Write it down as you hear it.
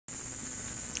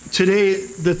Today,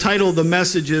 the title of the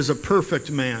message is A Perfect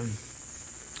Man.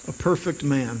 A Perfect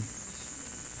Man.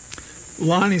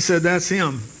 Lonnie said that's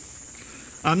him.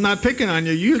 I'm not picking on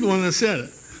you. You're the one that said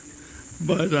it.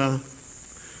 But,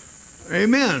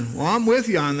 amen. Well, I'm with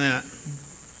you on that.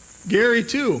 Gary,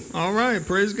 too. All right.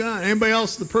 Praise God. Anybody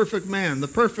else? The perfect man. The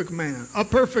perfect man. A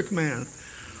perfect man.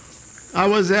 I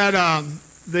was at,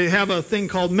 they have a thing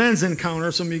called Men's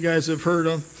Encounter. Some of you guys have heard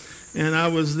of. And I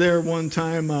was there one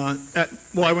time I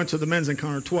went to the Men's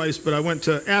Encounter twice, but I went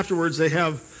to, afterwards, they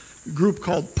have a group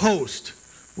called Post,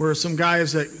 where some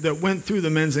guys that went through the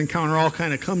Men's Encounter all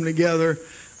kind of come together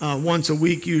once a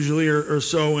week usually or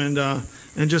so, and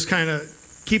just kind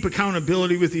of keep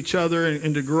accountability with each other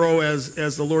and to grow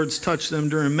as the Lord's touched them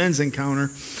during Men's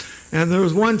Encounter. And there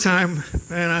was one time,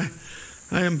 and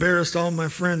I embarrassed all my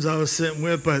friends I was sitting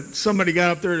with, but somebody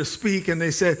got up there to speak, and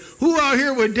they said, "Who out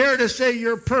here would dare to say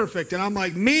you're perfect?" And I'm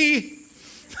like, "Me?"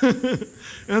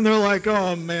 And they're like,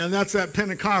 "Oh, man, that's that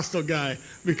Pentecostal guy,"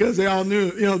 because they all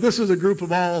knew, this was a group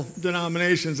of all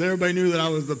denominations. Everybody knew that I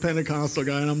was the Pentecostal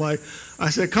guy. And I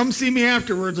said, "Come see me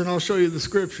afterwards, and I'll show you the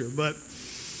scripture." But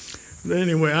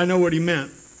anyway, I know what he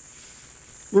meant.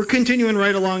 We're continuing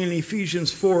right along in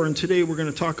Ephesians 4, and today we're going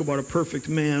to talk about a perfect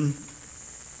man.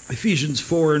 Ephesians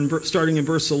 4, and starting in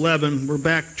verse 11. We're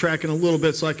backtracking a little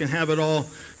bit so I can have it all,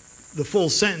 the full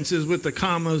sentences with the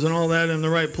commas and all that in the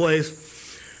right place.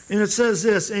 And it says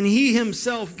this, "And he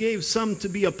himself gave some to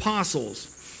be apostles,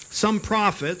 some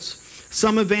prophets,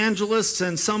 some evangelists,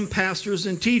 and some pastors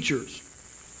and teachers,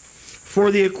 for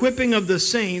the equipping of the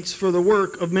saints for the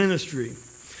work of ministry,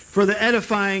 for the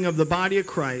edifying of the body of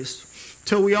Christ,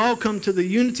 till we all come to the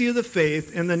unity of the faith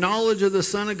and the knowledge of the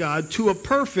Son of God, to a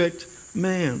perfect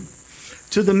man,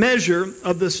 to the measure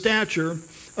of the stature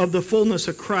of the fullness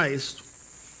of Christ,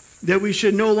 that we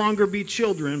should no longer be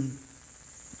children,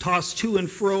 tossed to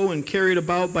and fro and carried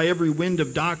about by every wind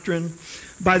of doctrine,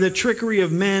 by the trickery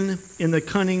of men in the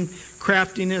cunning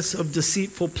craftiness of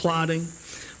deceitful plotting,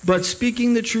 but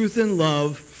speaking the truth in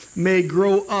love, may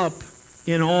grow up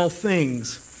in all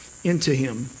things into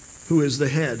him who is the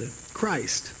head,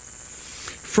 Christ,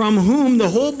 from whom the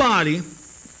whole body,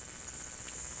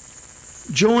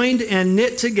 joined and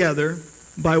knit together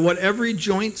by what every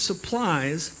joint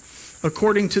supplies,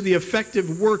 according to the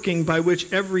effective working by which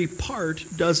every part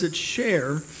does its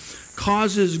share,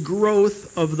 causes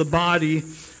growth of the body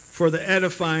for the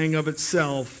edifying of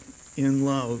itself in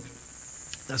love."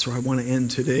 That's where I want to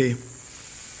end today.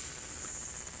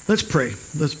 Let's pray.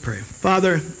 Let's pray.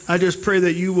 Father, I just pray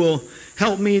that you will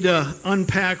help me to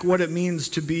unpack what it means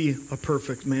to be a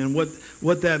perfect man,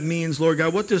 what that means, Lord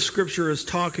God, what this scripture is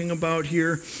talking about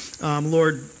here.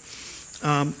 Lord,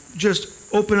 just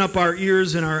open up our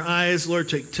ears and our eyes, Lord,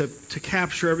 to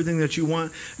capture everything that you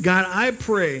want. God, I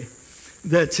pray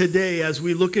that today, as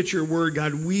we look at your word,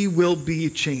 God, we will be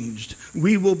changed.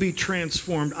 We will be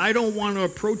transformed. I don't want to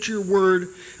approach your word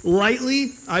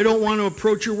lightly. I don't want to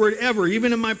approach your word ever,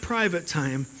 even in my private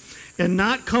time, and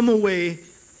not come away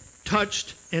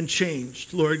touched and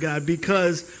changed, Lord God,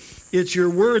 because it's your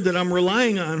word that I'm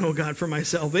relying on, oh God, for my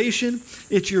salvation.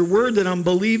 It's your word that I'm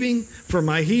believing for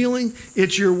my healing.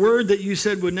 It's your word that you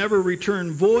said would never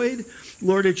return void.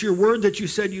 Lord, it's your word that you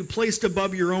said you placed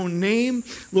above your own name.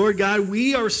 Lord God,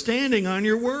 we are standing on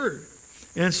your word.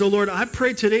 And so, Lord, I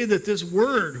pray today that this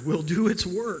word will do its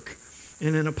work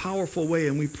and in a powerful way.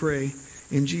 And we pray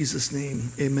in Jesus'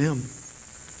 name, amen.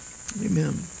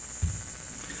 Amen.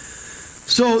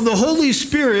 So the Holy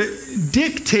Spirit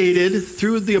dictated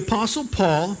through the Apostle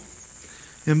Paul.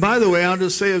 And by the way, I'll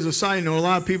just say as a side note, a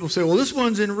lot of people say, well, this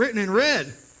one's written in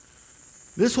red.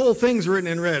 This whole thing's written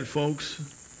in red, folks.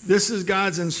 This is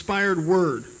God's inspired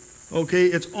word. Okay,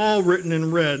 it's all written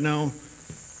in red. Now,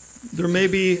 there may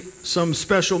be some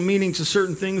special meaning to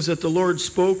certain things that the Lord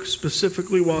spoke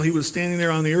specifically while he was standing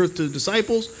there on the earth to the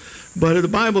disciples, but the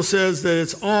Bible says that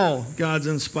it's all God's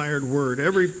inspired word.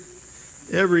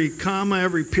 Every comma,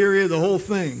 every period, the whole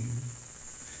thing.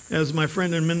 As my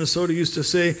friend in Minnesota used to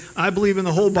say, I believe in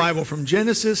the whole Bible from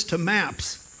Genesis to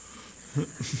maps.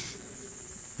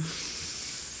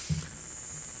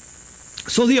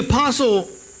 So the Apostle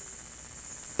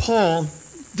Paul,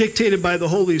 dictated by the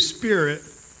Holy Spirit,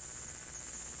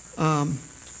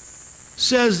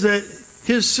 says that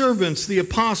his servants, the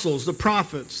apostles, the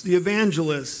prophets, the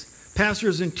evangelists,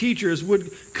 pastors and teachers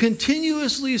would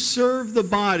continuously serve the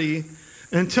body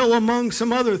until, among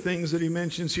some other things that he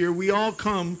mentions here, we all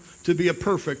come to be a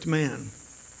perfect man.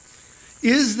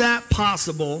 Is that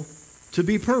possible to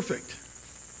be perfect?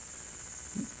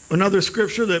 Another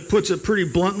scripture that puts it pretty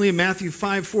bluntly, Matthew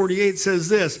 5:48 says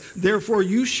this, "Therefore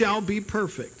you shall be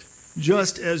perfect,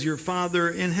 just as your Father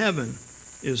in heaven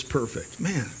is perfect.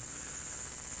 Man,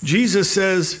 Jesus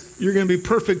says you're going to be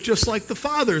perfect just like the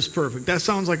Father is perfect. That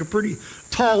sounds like a pretty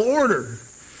tall order.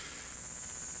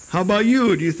 How about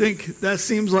you? Do you think that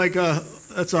seems like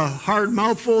that's a hard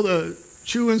mouthful to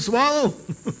chew and swallow?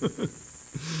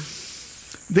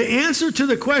 The answer to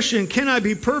the question, can I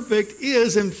be perfect,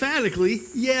 is emphatically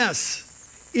yes,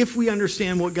 if we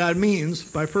understand what God means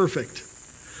by perfect.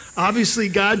 Obviously,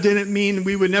 God didn't mean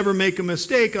we would never make a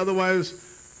mistake, otherwise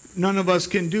none of us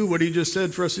can do what he just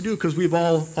said for us to do, because we've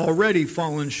all already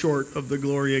fallen short of the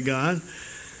glory of God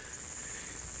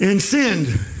and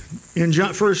sinned. In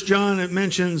 1 John, it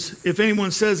mentions, if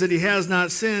anyone says that he has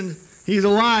not sinned, he's a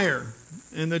liar,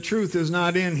 and the truth is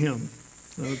not in him.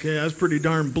 Okay, that's pretty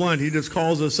darn blunt. He just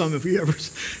calls us some. If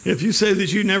you say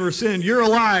that you never sinned, you're a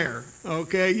liar.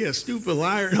 Okay, yeah, stupid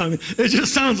liar. I mean, it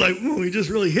just sounds like, ooh, he just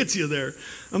really hits you there.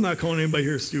 I'm not calling anybody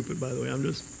here stupid, by the way. I'm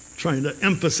just trying to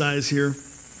emphasize here.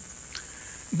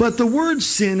 But the word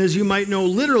sin, as you might know,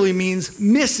 literally means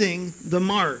missing the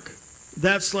mark.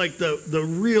 That's like the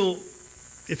real,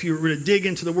 if you were to dig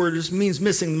into the word, it just means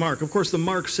missing the mark. Of course, the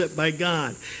mark set by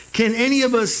God. Can any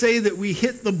of us say that we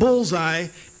hit the bullseye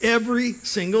every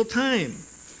single time?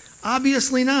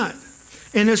 Obviously not.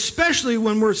 And especially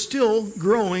when we're still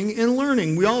growing and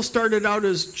learning. We all started out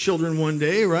as children one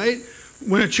day, right?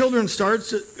 When a children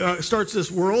starts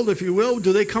this world, if you will,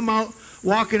 do they come out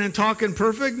walking and talking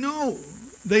perfect? No.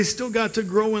 They still got to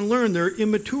grow and learn. They're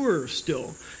immature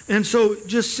still. And so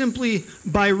just simply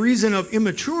by reason of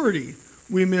immaturity,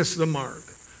 we miss the mark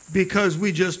because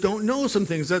we just don't know some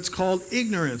things. That's called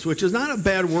ignorance, which is not a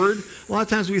bad word. A lot of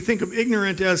times we think of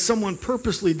ignorant as someone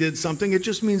purposely did something. It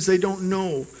just means they don't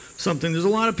know something. There's a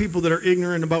lot of people that are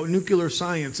ignorant about nuclear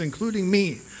science, including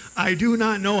me. I do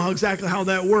not know exactly how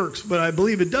that works, but I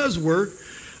believe it does work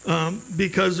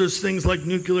because there's things like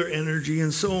nuclear energy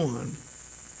and so on.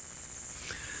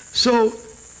 So,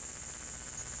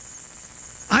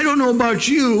 I don't know about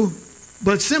you,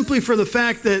 but simply for the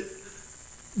fact that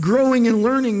growing and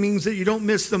learning means that you don't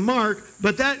miss the mark,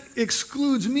 but that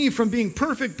excludes me from being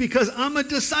perfect because I'm a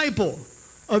disciple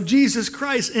of Jesus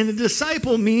Christ, and a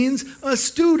disciple means a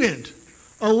student,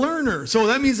 a learner. So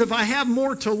that means if I have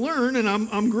more to learn and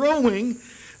I'm growing,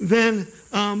 then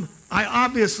I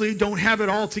obviously don't have it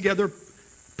all together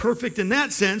perfect in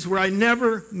that sense where I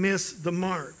never miss the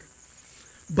mark.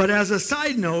 But as a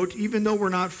side note, even though we're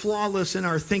not flawless in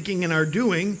our thinking and our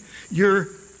doing,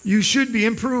 you should be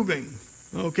improving.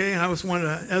 Okay, I was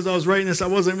as I was writing this, I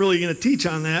wasn't really going to teach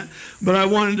on that, but I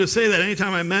wanted to say that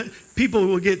anytime I met people who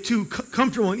will get too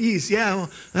comfortable and ease, yeah, well,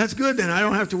 that's good then. I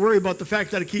don't have to worry about the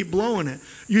fact that I keep blowing it.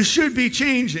 You should be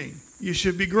changing. You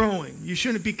should be growing. You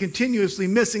shouldn't be continuously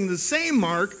missing the same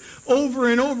mark over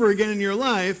and over again in your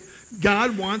life.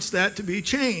 God wants that to be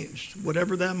changed,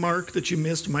 whatever that mark that you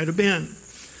missed might have been.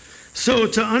 So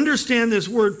to understand this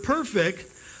word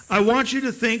perfect, I want you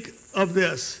to think of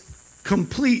this: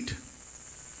 complete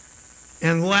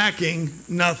and lacking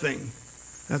nothing.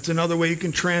 That's another way you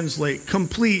can translate.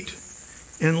 Complete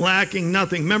and lacking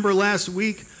nothing. Remember last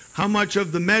week how much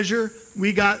of the measure?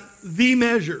 We got the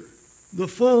measure, the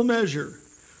full measure.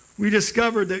 We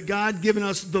discovered that God given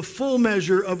us the full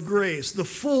measure of grace, the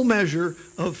full measure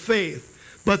of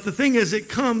faith. But the thing is, it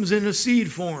comes in a seed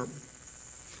form.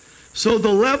 So the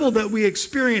level that we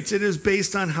experience it is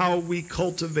based on how we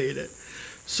cultivate it.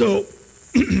 So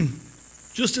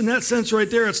just in that sense right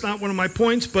there, it's not one of my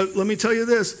points, but let me tell you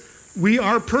this. We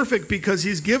are perfect because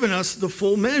he's given us the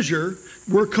full measure.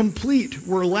 We're complete.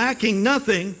 We're lacking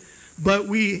nothing, but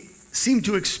we seem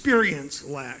to experience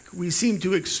lack. We seem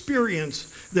to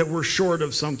experience that we're short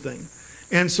of something.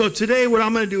 And so today what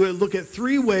I'm going to do is look at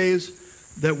 3 ways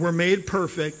that we're made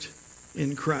perfect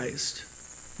in Christ.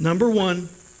 Number 1,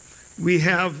 we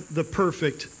have the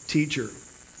perfect teacher.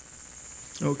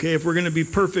 Okay, if we're going to be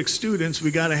perfect students,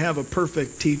 we got to have a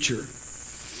perfect teacher.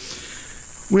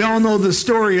 We all know the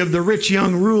story of the rich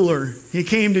young ruler. He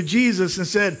came to Jesus and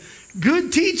said,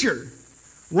 "Good teacher,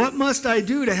 what must I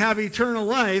do to have eternal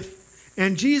life?"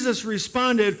 And Jesus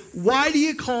responded, "Why do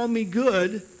you call me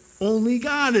good? Only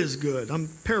God is good." I'm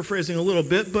paraphrasing a little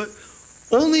bit, but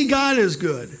only God is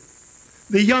good.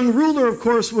 The young ruler, of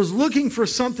course, was looking for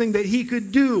something that he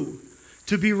could do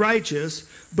to be righteous,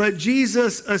 but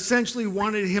Jesus essentially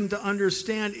wanted him to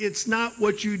understand it's not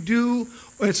what you do,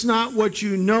 it's not what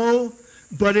you know,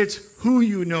 but it's who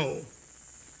you know.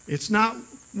 It's not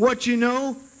what you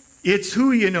know, it's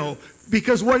who you know.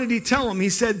 Because what did he tell him? He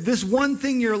said, this one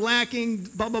thing you're lacking,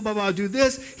 blah, blah, blah, blah, do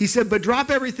this. He said, but drop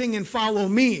everything and follow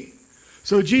me.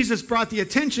 So Jesus brought the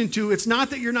attention to, it's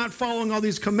not that you're not following all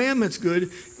these commandments, good,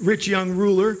 rich young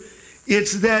ruler.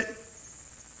 It's that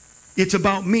it's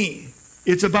about me.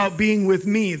 It's about being with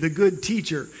me, the good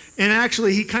teacher. And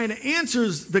actually, he kind of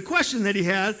answers the question that he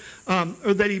had,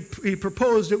 or that he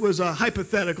proposed. It was a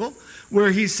hypothetical,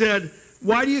 where he said,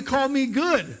 why do you call me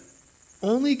good?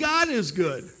 Only God is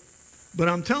good. But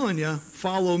I'm telling you,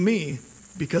 follow me,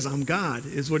 because I'm God,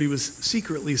 is what he was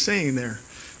secretly saying there,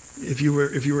 if you were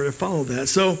to follow that.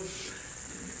 So,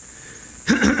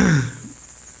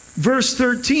 verse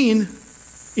 13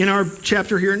 in our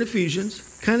chapter here in Ephesians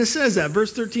kind of says that.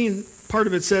 Verse 13, part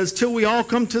of it says, till we all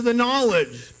come to the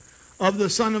knowledge of the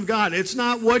Son of God. It's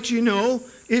not what you know,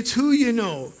 it's who you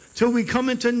know. Till we come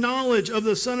into knowledge of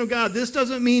the Son of God. This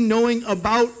doesn't mean knowing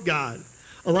about God.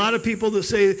 A lot of people that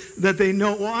say that they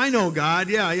know, well, I know God.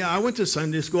 Yeah, I went to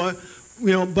Sunday school.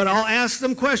 But I'll ask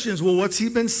them questions. Well, what's he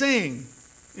been saying?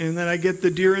 And then I get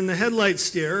the deer in the headlights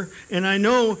stare, and I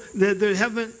know that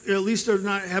they're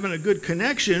not having a good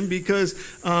connection, because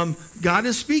God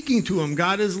is speaking to them.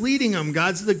 God is leading them.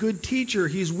 God's the good teacher.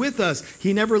 He's with us.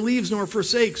 He never leaves nor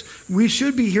forsakes. We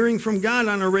should be hearing from God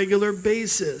on a regular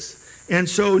basis. And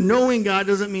so knowing God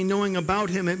doesn't mean knowing about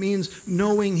him. It means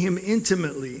knowing him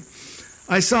intimately.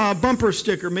 I saw a bumper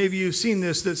sticker, maybe you've seen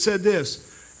this, that said this.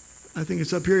 I think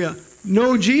it's up here, yeah.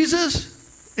 Know Jesus,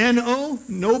 N-O,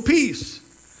 no peace.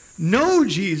 Know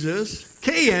Jesus,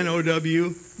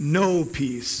 K-N-O-W, no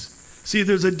peace. See,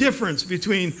 there's a difference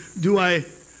between do I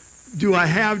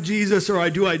have Jesus or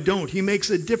do I don't. He makes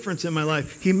a difference in my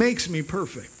life. He makes me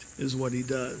perfect, is what he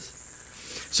does.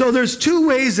 So there's two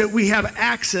ways that we have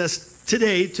access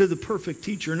today to the perfect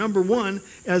teacher. Number one,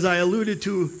 as I alluded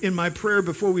to in my prayer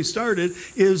before we started,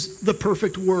 is the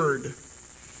perfect word.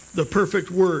 The perfect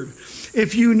word.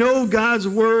 If you know God's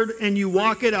word and you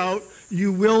walk it out,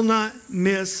 you will not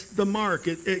miss the mark.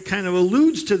 It kind of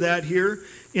alludes to that here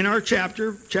in our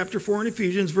chapter 4 in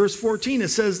Ephesians, verse 14. It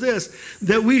says this,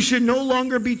 that we should no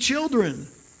longer be children,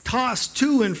 tossed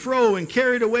to and fro and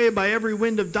carried away by every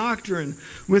wind of doctrine,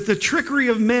 with the trickery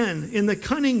of men, in the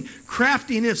cunning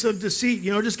craftiness of deceit,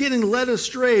 just getting led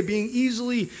astray, being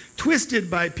easily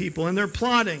twisted by people and their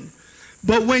plotting.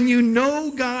 But when you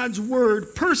know God's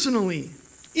word personally,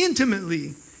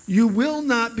 intimately, you will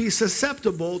not be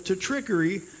susceptible to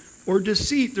trickery or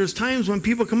deceit. There's times when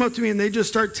people come up to me and they just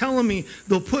start telling me,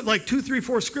 they'll put like 2, 3,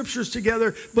 4 scriptures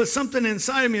together, but something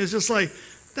inside of me is just like,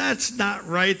 that's not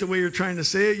right the way you're trying to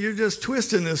say it. You're just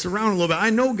twisting this around a little bit.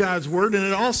 I know God's word,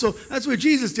 and that's what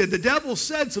Jesus did. The devil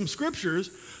said some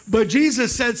scriptures, but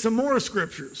Jesus said some more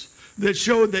scriptures that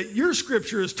showed that your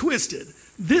scripture is twisted.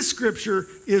 This scripture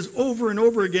is over and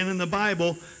over again in the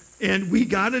Bible, and we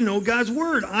got to know God's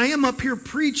word. I am up here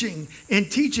preaching and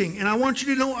teaching, and I want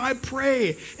you to know I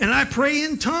pray, and I pray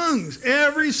in tongues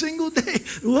every single day.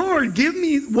 Lord, give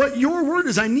me what your word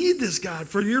is. I need this, God,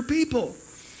 for your people.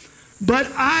 But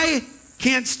I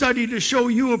can't study to show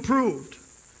you approved.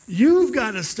 You've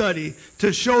got to study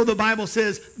to show, the Bible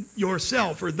says,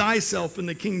 yourself, or thyself in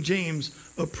the King James,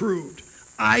 approved.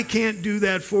 I can't do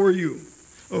that for you.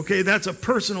 Okay, that's a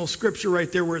personal scripture right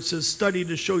there where it says study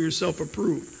to show yourself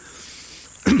approved.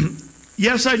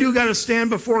 Yes, I do got to stand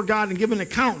before God and give an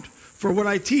account for what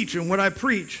I teach and what I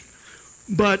preach.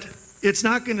 But it's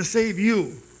not going to save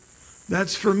you.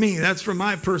 That's for me. That's for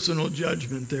my personal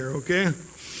judgment there, okay?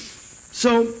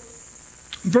 So,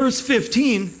 verse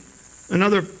 15,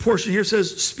 another portion here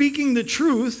says, speaking the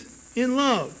truth in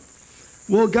love.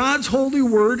 Well, God's holy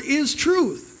word is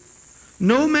truth.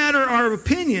 No matter our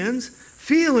opinions,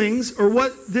 feelings, or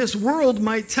what this world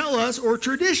might tell us, or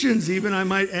traditions even, I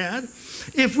might add,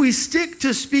 if we stick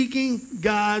to speaking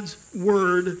God's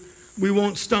word, we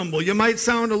won't stumble. You might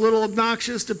sound a little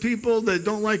obnoxious to people that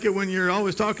don't like it when you're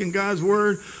always talking God's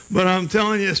word, but I'm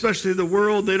telling you, especially the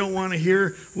world, they don't want to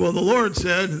hear, well, the Lord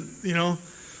said,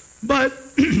 But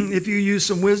if you use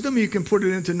some wisdom, you can put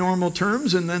it into normal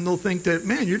terms, and then they'll think that,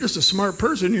 man, you're just a smart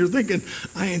person. You're thinking,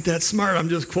 I ain't that smart. I'm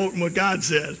just quoting what God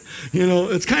said.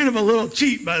 It's kind of a little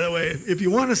cheat, by the way. If you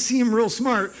want to seem real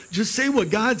smart, just say what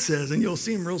God says, and you'll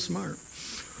seem real smart.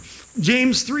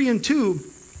 James 3:2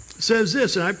 says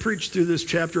this, and I preached through this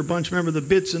chapter a bunch. Remember the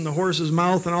bits in the horse's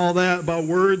mouth and all that about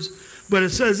words? But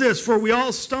it says this, for we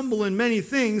all stumble in many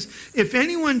things. If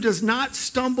anyone does not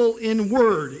stumble in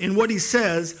word, in what he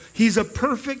says, he's a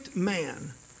perfect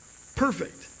man.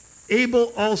 Perfect.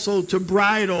 Able also to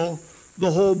bridle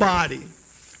the whole body.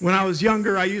 When I was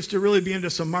younger, I used to really be into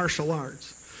some martial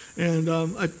arts. And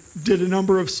I did a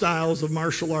number of styles of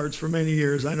martial arts for many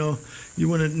years. I know you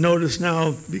wouldn't notice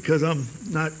now because I'm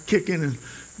not kicking and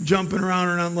jumping around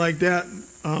or nothing like that.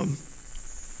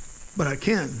 But I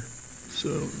can.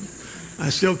 So I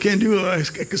still can do it.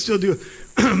 I can still do it.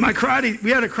 My karate,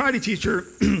 we had a karate teacher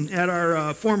at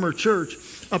our former church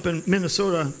up in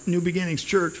Minnesota, New Beginnings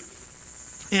Church.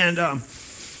 And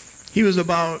he was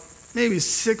about maybe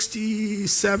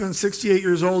 67, 68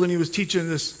 years old, and he was teaching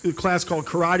this class called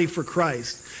Karate for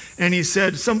Christ. And he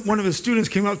said, one of his students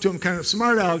came up to him, kind of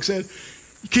smart aleck, said,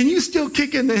 "Can you still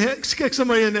kick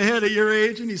somebody in the head at your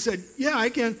age?" And he said, "Yeah, I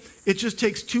can. It just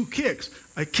takes 2 kicks.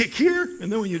 I kick here,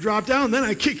 and then when you drop down, then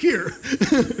I kick here."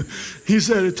 He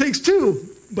said, "It takes 2,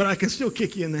 but I can still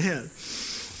kick you in the head."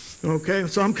 Okay,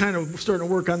 so I'm kind of starting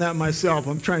to work on that myself.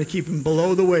 I'm trying to keep him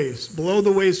below the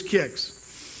waist kicks.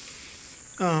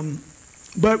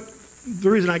 But the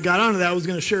reason I got onto that, I was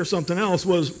going to share something else,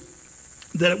 was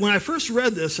that when I first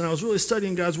read this, and I was really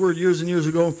studying God's Word years and years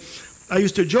ago, I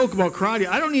used to joke about karate.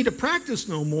 I don't need to practice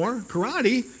no more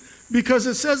karate, because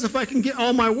it says if I can get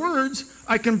all my words,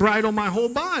 I can bridle my whole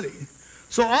body.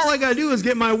 So all I got to do is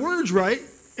get my words right,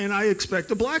 and I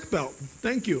expect a black belt.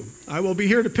 Thank you. I will be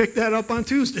here to pick that up on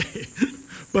Tuesday.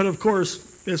 But of course,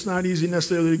 it's not easy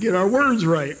necessarily to get our words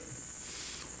right.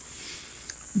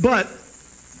 But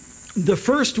the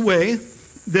first way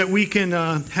that we can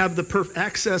have the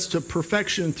access to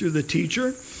perfection through the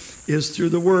teacher is through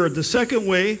the Word. The second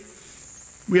way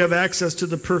we have access to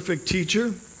the perfect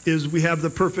teacher is we have the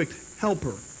perfect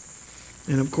helper.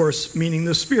 And of course, meaning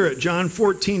the Spirit. John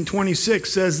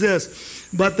 14:26 says this,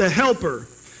 "But the helper,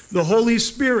 the Holy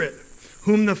Spirit,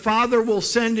 whom the Father will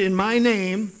send in my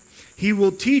name, he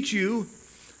will teach you,"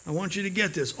 I want you to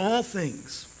get this, "all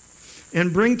things,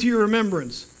 and bring to your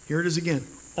remembrance," here it is again,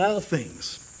 "all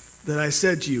things that I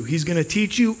said to you." He's going to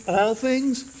teach you all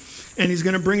things, and he's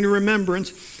going to bring to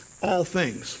remembrance all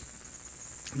things.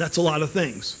 That's a lot of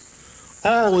things.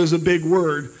 All is a big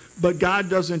word, but God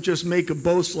doesn't just make a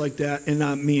boast like that and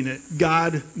not mean it.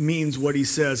 God means what he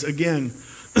says. Again,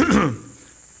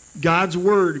 God's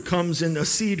word comes in a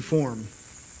seed form.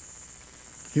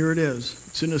 Here it is.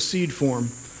 It's in a seed form.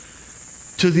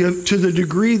 To the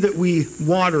degree that we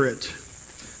water it,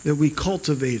 that we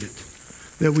cultivate it,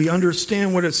 that we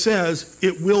understand what it says,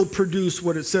 it will produce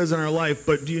what it says in our life.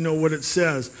 But do you know what it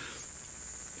says?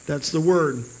 That's the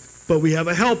word. But we have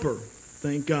a helper,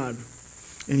 thank God.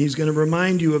 And he's going to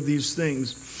remind you of these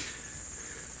things.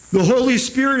 The Holy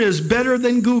Spirit is better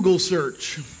than Google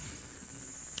search.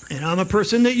 And I'm a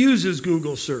person that uses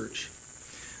Google search.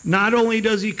 Not only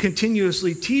does he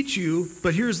continuously teach you,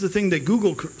 but here's the thing that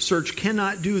Google search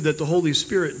cannot do that the Holy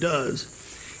Spirit does.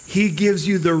 He gives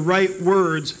you the right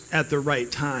words at the right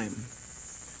time.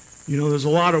 You know, there's a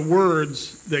lot of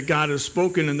words that God has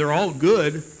spoken, and they're all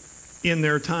good in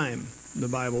their time, the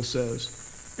Bible says.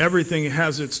 Everything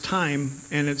has its time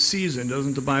and its season.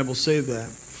 Doesn't the Bible say that?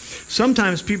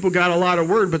 Sometimes people got a lot of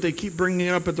word, but they keep bringing it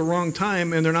up at the wrong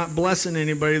time, and they're not blessing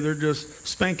anybody. They're just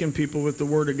spanking people with the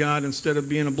word of God instead of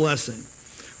being a blessing.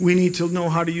 We need to know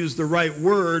how to use the right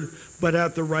word, but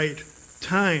at the right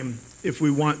time, if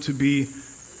we want to be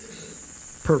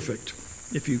perfect,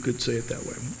 if you could say it that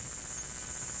way.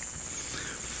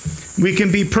 We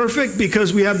can be perfect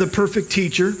because we have the perfect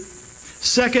teacher.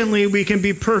 Secondly, we can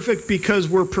be perfect because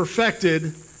we're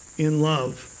perfected in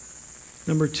love.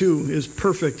 Number 2 is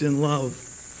perfect in love.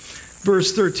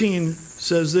 Verse 13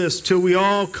 says this, "Till we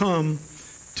all come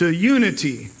to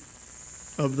unity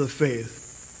of the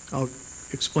faith." I'll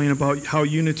explain about how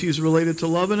unity is related to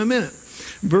love in a minute.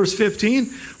 Verse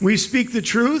 15, "We speak the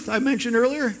truth," I mentioned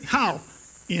earlier. How?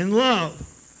 In love.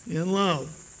 In love.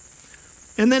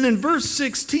 And then in verse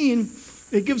 16,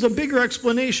 it gives a bigger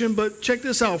explanation, but check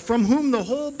this out. "From whom the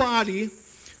whole body,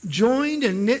 joined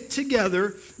and knit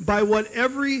together by what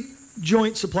every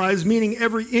joint supplies," meaning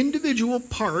every individual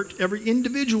part, every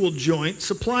individual joint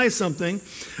supplies something,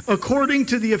 "according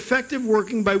to the effective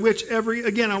working by which every,"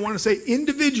 again, I want to say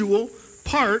individual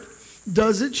part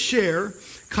does its share,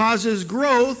 "causes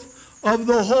growth of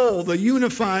the whole," the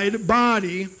unified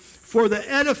body, "for the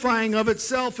edifying of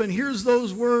itself," and here's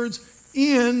those words,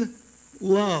 "in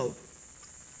love."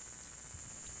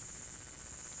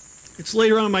 It's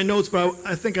later on in my notes, but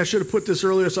I think I should have put this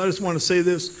earlier, so I just want to say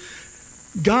this.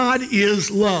 God is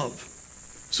love.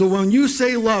 So when you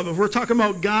say love, if we're talking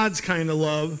about God's kind of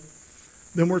love,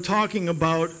 then we're talking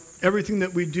about everything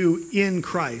that we do in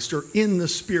Christ or in the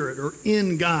Spirit or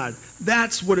in God.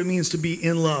 That's what it means to be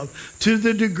in love. To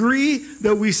the degree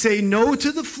that we say no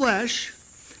to the flesh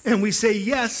and we say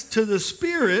yes to the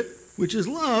Spirit, which is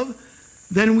love,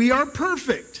 then we are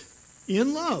perfect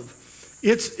in love.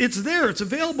 It's there. It's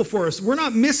available for us. We're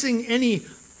not missing any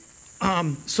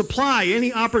supply,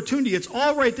 any opportunity. It's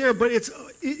all right there, but it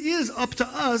is up to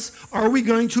us. Are we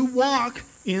going to walk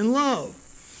in love?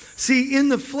 See, in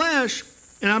the flesh,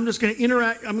 and I'm just going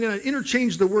to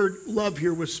interchange the word love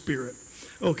here with spirit,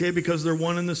 okay, because they're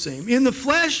one and the same. In the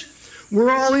flesh, we're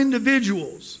all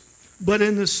individuals, but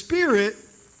in the spirit,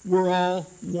 we're all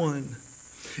one.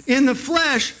 In the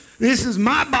flesh, this is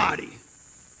my body.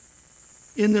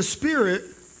 In the spirit,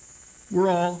 we're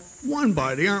all one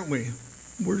body, aren't we?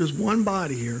 We're just one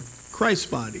body here, Christ's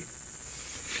body.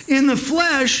 In the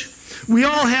flesh, we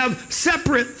all have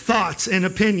separate thoughts and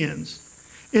opinions.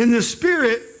 In the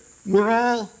spirit, we're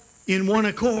all in one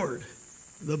accord,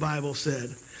 the Bible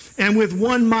said. And with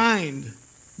one mind,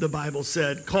 the Bible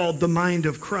said, called the mind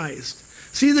of Christ.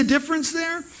 See the difference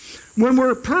there? When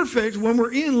we're perfect, when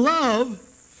we're in love,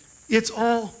 it's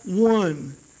all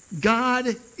one.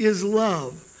 God is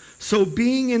love. So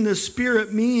being in the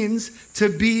Spirit means to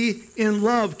be in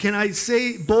love. Can I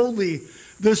say boldly,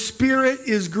 the Spirit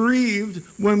is grieved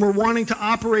when we're wanting to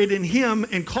operate in Him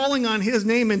and calling on His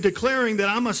name and declaring that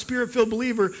I'm a Spirit-filled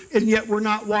believer, and yet we're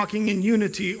not walking in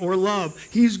unity or love.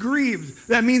 He's grieved.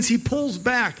 That means He pulls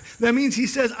back. That means He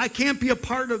says, I can't be a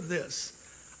part of this.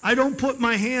 I don't put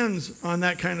my hands on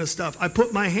that kind of stuff. I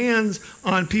put my hands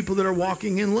on people that are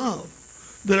walking in love,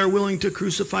 that are willing to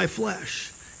crucify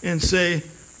flesh and say,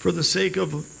 for the sake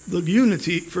of the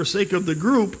unity, for sake of the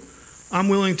group, I'm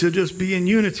willing to just be in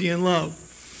unity and love.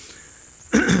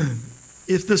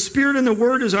 If the Spirit and the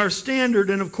Word is our standard,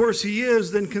 and of course He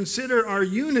is, then consider our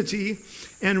unity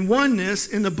and oneness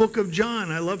in the book of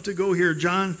John. I love to go here.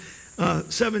 John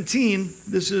 17,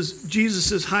 this is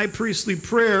Jesus' high priestly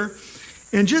prayer.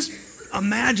 And just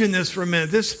imagine this for a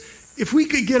minute. If we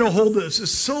could get a hold of this,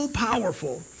 it's so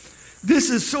powerful. This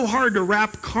is so hard to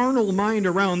wrap carnal mind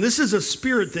around. This is a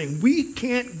spirit thing. We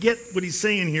can't get what he's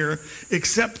saying here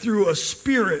except through a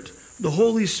spirit, the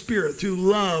Holy Spirit, through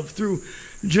love, through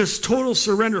just total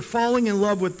surrender, falling in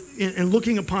love with and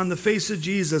looking upon the face of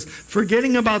Jesus,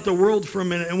 forgetting about the world for a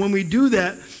minute. And when we do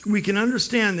that, we can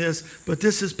understand this, but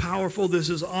this is powerful, this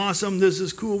is awesome, this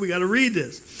is cool, we got to read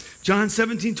this. John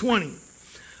 17:20.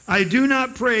 I do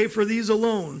not pray for these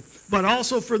alone, but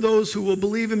also for those who will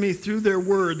believe in me through their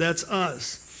word, that's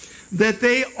us, that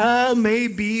they all may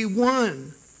be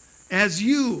one, as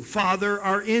you, Father,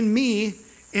 are in me,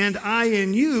 and I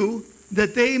in you,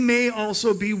 that they may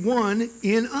also be one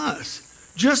in us.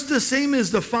 Just the same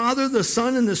as the Father, the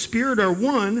Son, and the Spirit are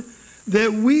one,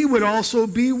 that we would also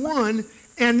be one,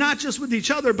 and not just with each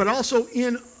other, but also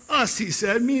in us, he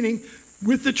said, meaning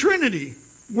with the Trinity.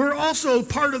 We're also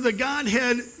part of the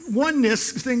Godhead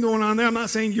oneness thing going on there. I'm not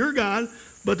saying you're God,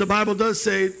 but the Bible does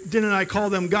say, didn't I call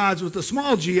them gods with a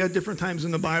small g at different times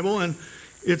in the Bible? And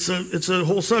it's a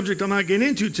whole subject I'm not getting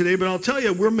into today, but I'll tell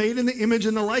you, we're made in the image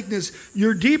and the likeness.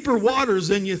 You're deeper waters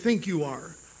than you think you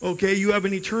are. Okay, you have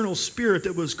an eternal spirit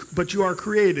but you are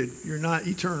created. You're not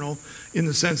eternal in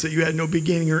the sense that you had no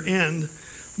beginning or end.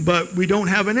 But we don't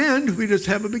have an end, we just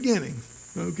have a beginning.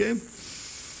 Okay?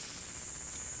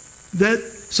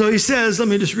 So he says, let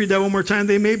me just read that one more time.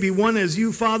 They may be one as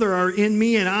you, Father, are in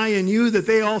me and I in you, that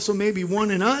they also may be one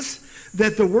in us,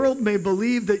 that the world may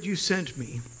believe that you sent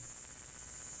me.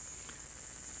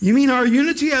 You mean our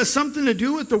unity has something to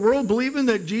do with the world believing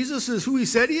that Jesus is who he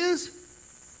said he is?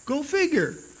 Go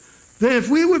figure. That if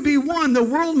we would be one, the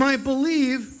world might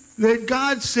believe that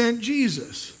God sent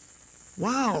Jesus.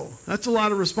 Wow, that's a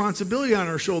lot of responsibility on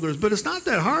our shoulders, but it's not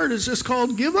that hard. It's just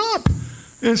called give up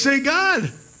and say,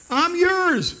 God, I'm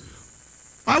yours.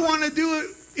 I want to do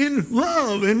it in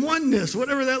love and oneness,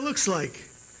 whatever that looks like.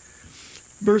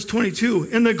 Verse 22,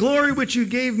 and the glory which you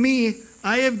gave me,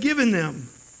 I have given them.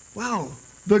 Wow.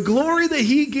 The glory that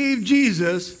he gave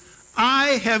Jesus,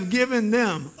 I have given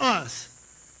them, us,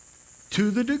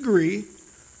 to the degree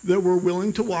that we're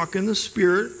willing to walk in the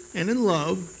Spirit and in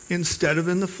love instead of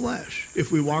in the flesh.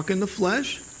 If we walk in the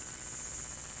flesh,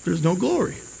 there's no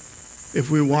glory. If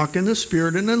we walk in the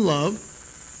Spirit and in love,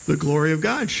 the glory of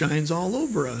God shines all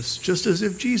over us, just as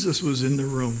if Jesus was in the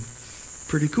room.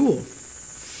 Pretty cool.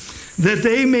 That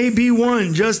they may be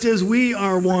one, just as we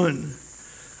are one.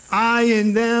 I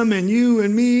and them and you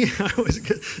and me. I always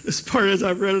get this part as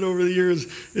I've read it over the years.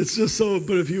 It's just so,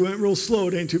 but if you went real slow,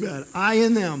 it ain't too bad. I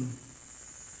and them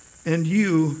and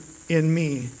you in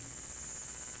me.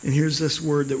 And here's this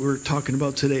word that we're talking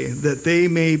about today. That they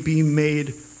may be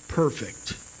made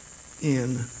perfect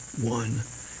in one.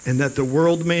 And that the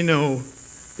world may know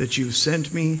that you've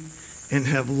sent me and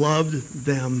have loved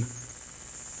them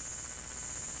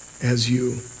as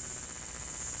you.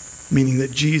 Meaning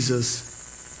that Jesus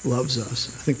loves us.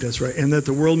 I think that's right. And that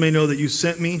the world may know that you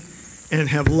sent me and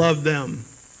have loved them.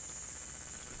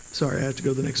 Sorry, I have to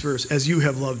go to the next verse. As you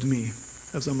have loved me.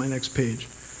 That's on my next page.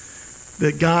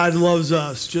 That God loves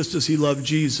us just as he loved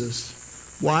Jesus.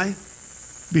 Why?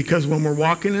 Because when we're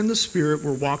walking in the Spirit,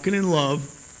 we're walking in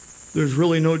love, there's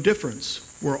really no difference.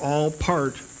 We're all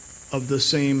part of the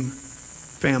same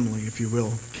family, if you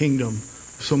will, kingdom,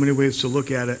 So many ways to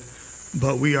look at it.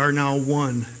 But we are now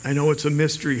one. I know it's a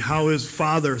mystery. How is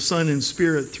Father, Son, and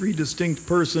Spirit three distinct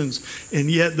persons, and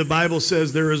yet the Bible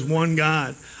says there is one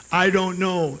God? I don't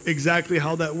know exactly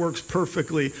how that works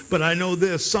perfectly, but I know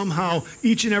this. Somehow,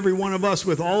 each and every one of us,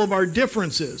 with all of our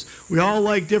differences, we all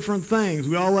like different things.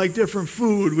 We all like different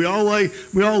food. We all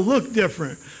look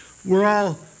different. We're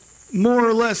all more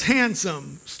or less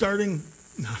handsome,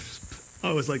 I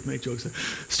always like to make jokes.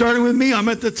 Starting with me, I'm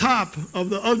at the top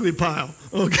of the ugly pile,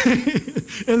 okay?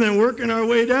 And then working our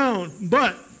way down.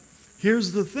 But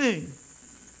here's the thing.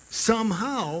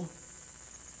 Somehow,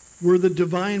 we're the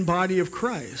divine body of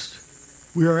Christ.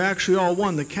 We are actually all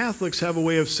one. The Catholics have a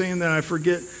way of saying that. I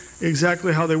forget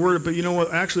exactly how they word it, but you know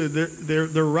what? Actually,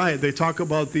 they're right. They talk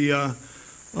about the,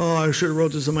 I should have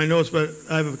wrote this in my notes, but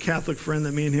I have a Catholic friend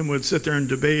that me and him would sit there and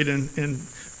debate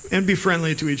and be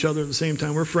friendly to each other at the same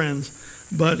time. We're friends.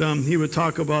 But he would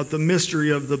talk about the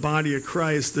mystery of the body of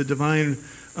Christ, the divine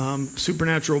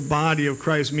supernatural body of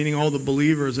Christ, meaning all the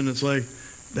believers. And it's like,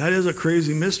 that is a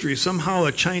crazy mystery. Somehow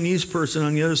a Chinese person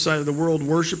on the other side of the world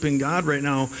worshiping God right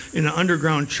now in an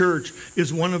underground church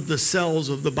is one of the cells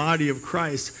of the body of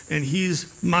Christ. And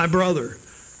he's my brother.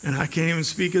 And I can't even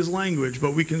speak his language,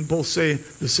 but we can both say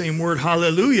the same word,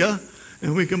 hallelujah.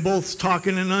 And we can both talk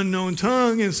in an unknown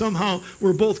tongue, and somehow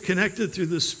we're both connected through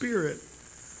the Spirit.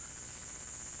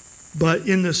 But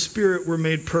in the Spirit, we're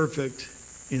made perfect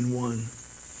in one.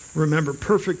 Remember,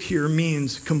 perfect here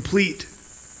means complete,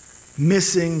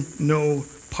 missing no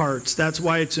parts. That's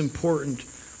why it's important.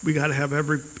 We got to have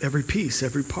every piece,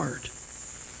 every part,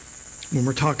 when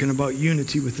we're talking about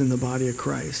unity within the body of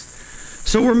Christ.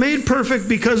 So we're made perfect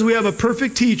because we have a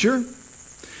perfect teacher.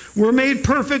 We're made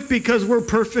perfect because we're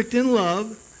perfect in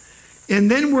love.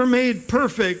 And then we're made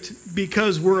perfect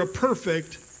because we're a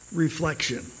perfect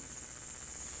reflection.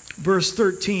 Verse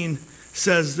 13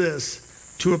 says this,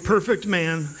 to a perfect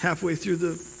man, halfway through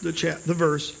the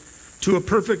verse, to a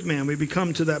perfect man, we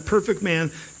become to that perfect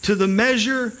man, to the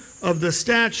measure of the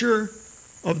stature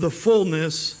of the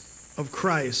fullness of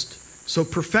Christ. So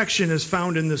perfection is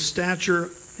found in the stature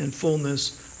and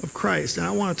fullness of Christ. And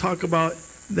I want to talk about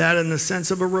that in the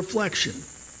sense of a reflection.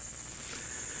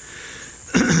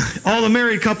 All the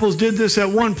married couples did this at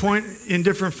one point in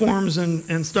different forms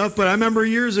and stuff, but I remember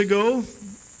years ago,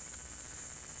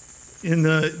 in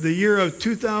the year of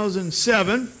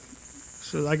 2007,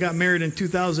 so I got married in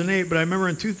 2008, but I remember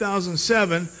in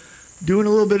 2007 doing a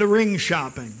little bit of ring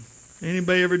shopping.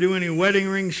 Anybody ever do any wedding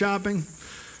ring shopping?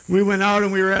 We went out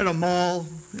and we were at a mall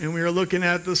and we were looking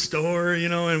at the store,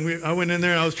 and I went in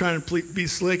there and I was trying to be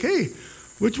slick. Hey,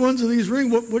 which ones of these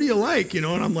rings? What do you like? And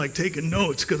I'm like taking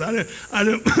notes because I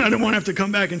didn't want to have to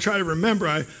come back and try to remember.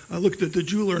 I looked at the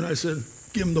jeweler and I said,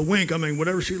 give him the wink. I mean,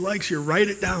 whatever she likes here, write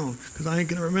it down because I ain't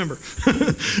going to remember.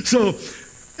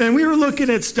 And we were looking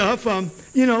at stuff,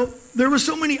 there were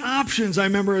so many options, I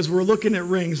remember, as we're looking at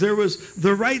rings. There was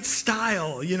the right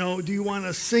style, do you want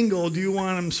a single? Do you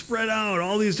want them spread out?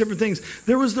 All these different things.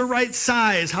 There was the right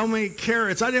size, how many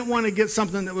carats. I didn't want to get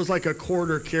something that was like a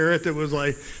quarter carat that was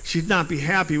like she'd not be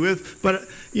happy with. But,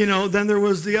 then there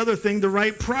was the other thing, the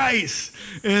right price.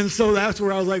 And so that's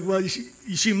where I was like, well,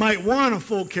 she might want a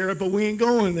full carat, but we ain't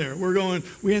going there.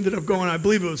 We ended up going, I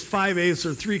believe it was 5/8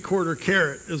 or 3/4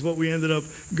 carat is what we ended up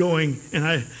going. And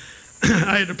I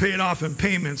had to pay it off in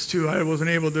payments too. I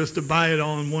wasn't able just to buy it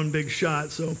all in one big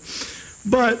shot.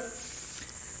 But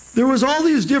there was all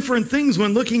these different things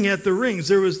when looking at the rings.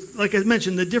 There was, like I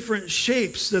mentioned, the different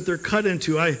shapes that they're cut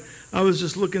into. I was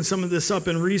just looking some of this up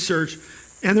in research,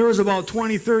 and there was about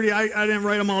 20, 30. I didn't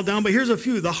write them all down, but here's a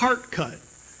few. The heart cut.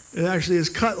 It actually is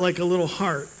cut like a little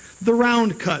heart. The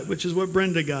round cut, which is what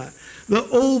Brenda got. The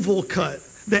oval cut.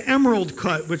 The emerald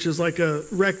cut, which is like a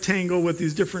rectangle with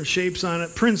these different shapes on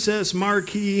it. Princess,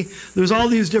 marquee. There's all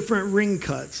these different ring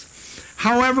cuts.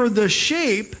 However, the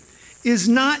shape is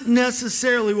not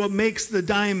necessarily what makes the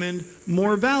diamond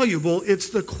more valuable. It's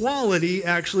the quality,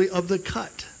 actually, of the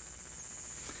cut.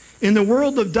 In the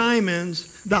world of diamonds,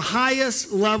 the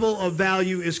highest level of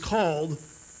value is called,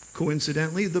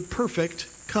 coincidentally, the perfect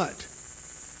cut.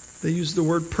 They use the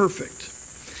word perfect.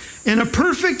 And a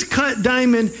perfect cut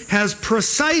diamond has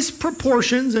precise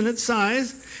proportions in its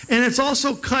size, and it's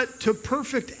also cut to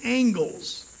perfect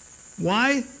angles.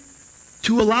 Why?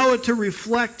 To allow it to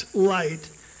reflect light.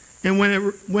 And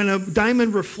when a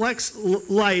diamond reflects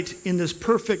light in this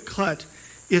perfect cut,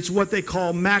 it's what they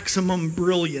call maximum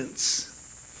brilliance.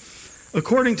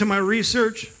 According to my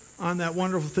research on that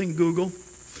wonderful thing, Google,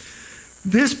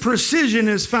 this precision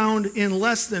is found in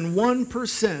less than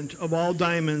 1% of all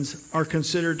diamonds are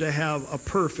considered to have a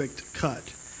perfect cut.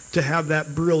 to have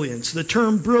that brilliance. The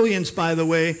term brilliance, by the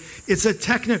way, it's a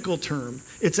technical term.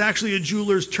 It's actually a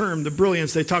jeweler's term, the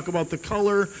brilliance. They talk about the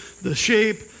color, the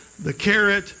shape, the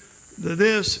carat, the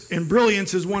this, and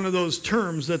brilliance is one of those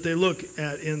terms that they look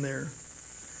at in there,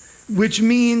 which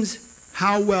means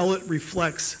how well it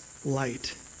reflects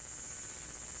light.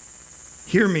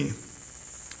 Hear me.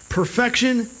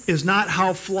 Perfection is not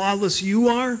how flawless you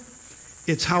are,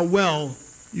 it's how well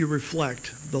you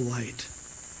reflect the light.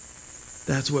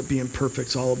 That's what being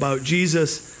perfect's all about.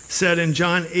 Jesus said in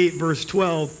John 8, verse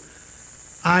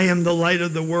 12, I am the light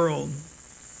of the world.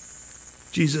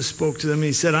 Jesus spoke to them and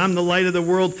he said, I'm the light of the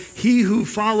world. He who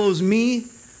follows me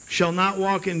shall not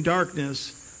walk in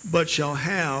darkness, but shall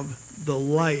have the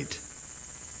light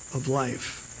of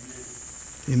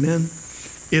life. Amen.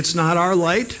 It's not our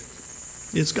light,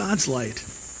 it's God's light.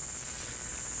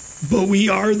 But we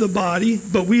the body,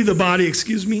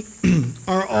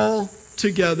 are all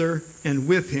together and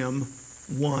with him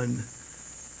one.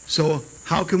 So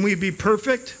how can we be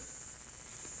perfect?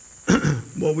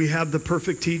 Well, we have the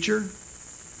perfect teacher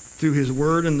through his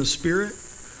word and the Spirit.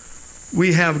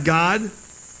 We have God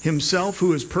himself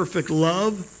who is perfect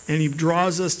love, and he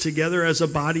draws us together as a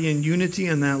body in unity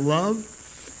in that love.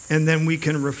 And then we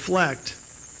can reflect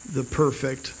the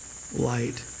perfect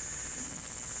light.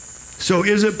 So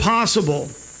is it possible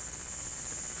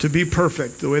to be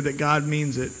perfect the way that God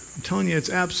means it? I'm telling you, it's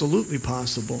absolutely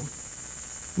possible.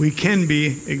 We can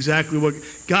be exactly what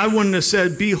God wouldn't have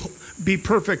said, be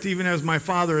perfect even as my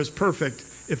Father is perfect,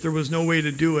 if there was no way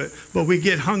to do it. But we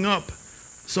get hung up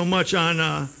so much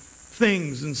on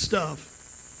things and stuff.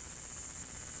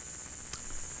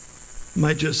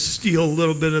 Might just steal a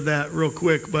little bit of that real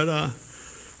quick, but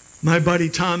my buddy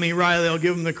Tommy Riley, I'll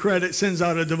give him the credit, sends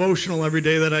out a devotional every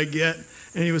day that I get,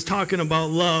 and he was talking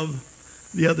about love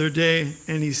the other day,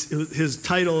 and his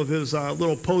title of his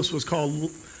little post was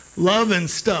called Love and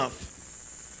Stuff.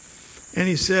 And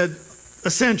he said,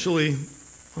 essentially,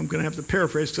 I'm going to have to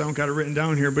paraphrase because I don't got it written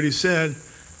down here, but he said,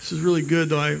 this is really good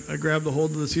though, I grabbed a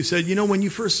hold of this. He said, you know, when you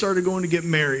first started going to get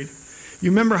married,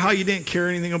 you remember how you didn't care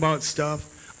anything about stuff?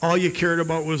 All you cared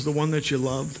about was the one that you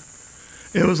loved.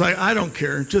 It was like, I don't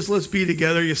care, just let's be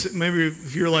together. Maybe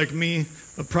if you're like me,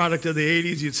 a product of the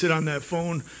 80s, you'd sit on that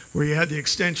phone where you had the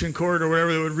extension cord or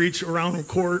whatever that would reach around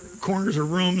corners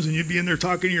of rooms, and you'd be in there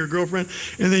talking to your girlfriend,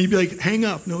 and then you'd be like, hang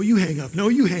up. No, you hang up. No,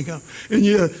 you hang up. And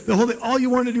the whole thing, all you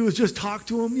wanted to do was just talk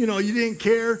to them. You know, you didn't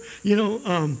care.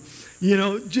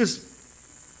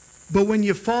 But when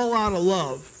you fall out of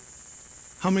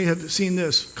love, how many have seen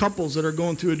this? Couples that are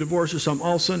going through a divorce or something,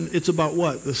 all of a sudden it's about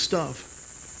what? The stuff.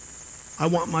 I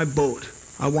want my boat.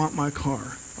 I want my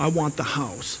car. I want the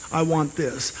house. I want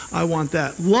this. I want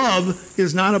that. Love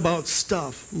is not about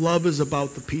stuff. Love is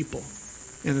about the people,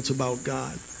 and it's about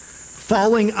God.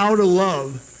 Falling out of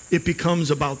love, it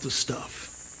becomes about the stuff.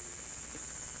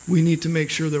 We need to make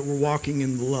sure that we're walking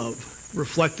in love,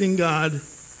 reflecting God,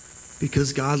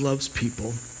 because God loves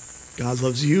people. God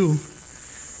loves you.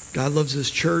 God loves his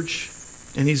church,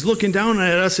 and he's looking down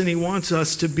at us, and he wants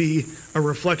us to be a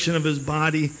reflection of his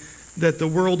body, that the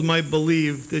world might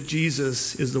believe that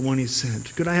Jesus is the one he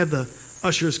sent. Could I have the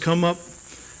ushers come up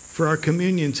for our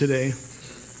communion today?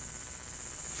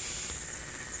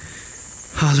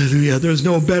 Hallelujah. There's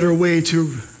no better way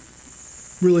to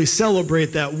really celebrate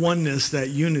that oneness, that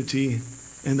unity,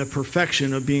 and the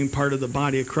perfection of being part of the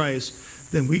body of Christ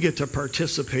than we get to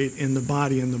participate in the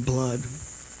body and the blood.